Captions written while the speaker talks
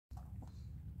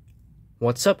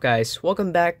What's up guys,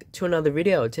 welcome back to another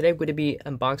video. Today I'm going to be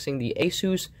unboxing the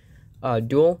ASUS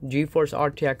dual GeForce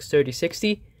RTX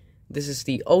 3060. This is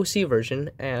the OC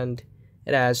version and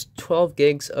it has 12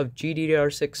 gigs of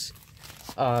GDDR6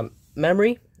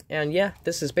 memory. And yeah,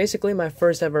 this is basically my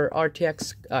first ever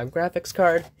RTX graphics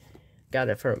card. Got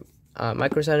it from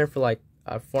Micro Center for like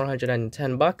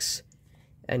 410 bucks.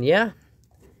 And yeah,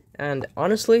 and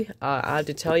honestly, I have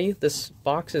to tell you, this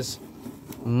box is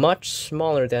much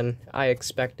smaller than I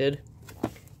expected,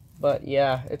 but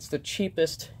yeah, it's the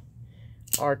cheapest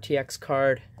RTX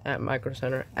card at Micro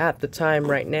Center at the time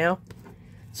right now.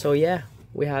 So yeah,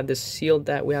 we have this sealed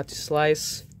that we have to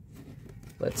slice.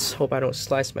 Let's hope I don't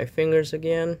slice my fingers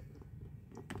again.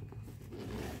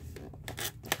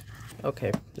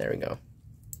 Okay, there we go.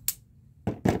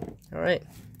 Alright,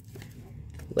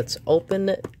 let's open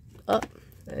it up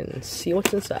and see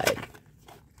what's inside.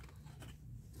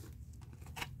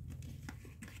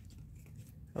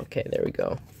 Okay, there we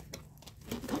go.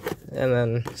 And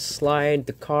then slide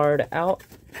the card out.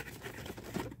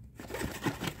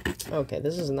 Okay,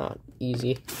 this is not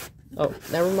easy. Oh,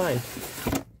 never mind.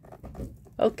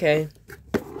 Okay,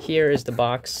 here is the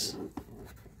box.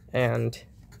 And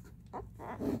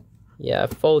yeah,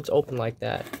 it folds open like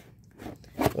that.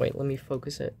 Wait, let me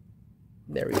focus it.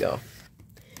 There we go.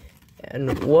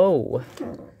 And whoa.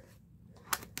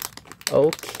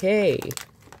 Okay.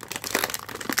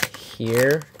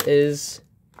 Here is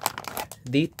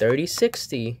the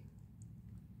 3060.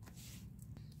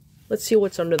 Let's see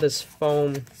what's under this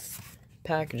foam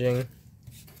packaging.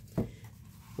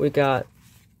 We got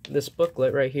this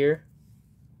booklet right here.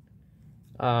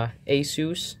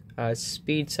 ASUS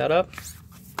speed setup.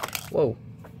 Whoa.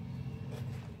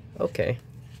 Okay.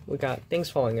 We got things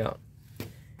falling out.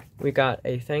 We got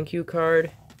a thank you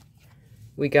card.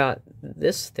 We got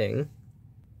this thing.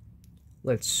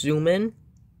 Let's zoom in.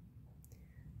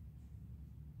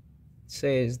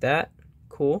 Says that.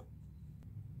 Cool.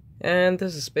 And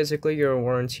this is basically your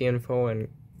warranty info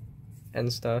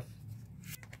and stuff.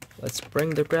 Let's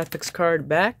bring the graphics card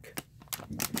back.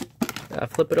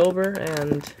 Flip it over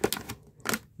and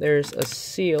there's a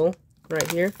seal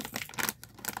right here.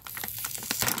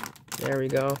 There we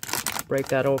go. Break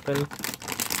that open.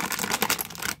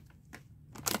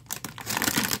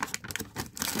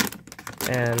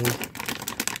 And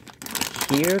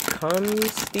here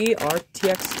comes the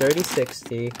RTX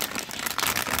 3060.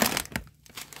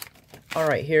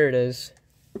 Alright, here it is.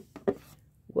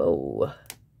 Whoa.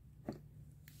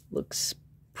 Looks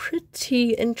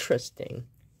pretty interesting.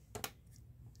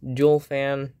 Dual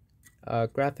fan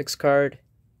graphics card.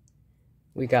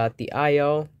 We got the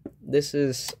I/O. This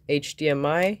is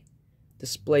HDMI,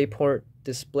 DisplayPort,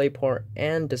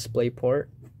 and DisplayPort.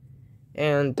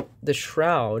 And the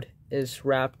shroud is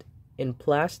wrapped in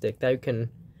plastic that you can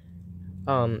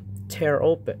tear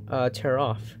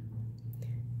off.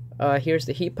 Here's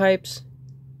the heat pipes.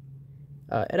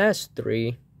 It has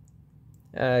 3.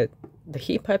 The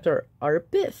heat pipes are a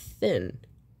bit thin,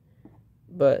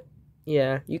 but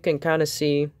yeah, you can kind of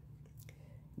see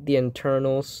the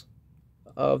internals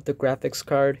of the graphics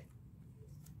card.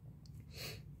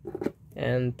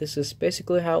 And this is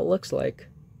basically how it looks like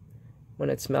when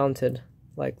it's mounted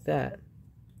like that.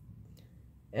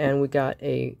 And we got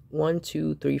a 1,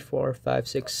 2, 3, 4, 5,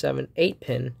 6, 7, 8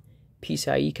 pin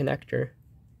PCIe connector.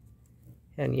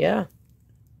 And yeah,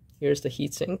 here's the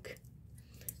heatsink.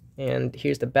 And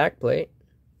here's the back plate.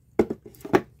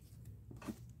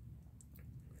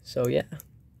 So yeah,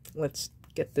 let's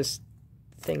get this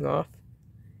thing off.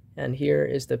 And here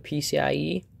is the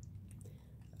PCIe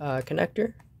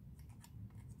connector.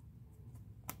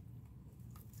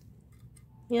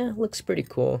 Yeah, looks pretty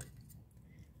cool.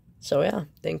 So yeah,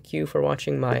 thank you for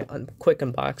watching my quick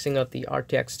unboxing of the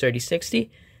RTX 3060,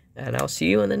 and I'll see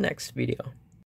you in the next video.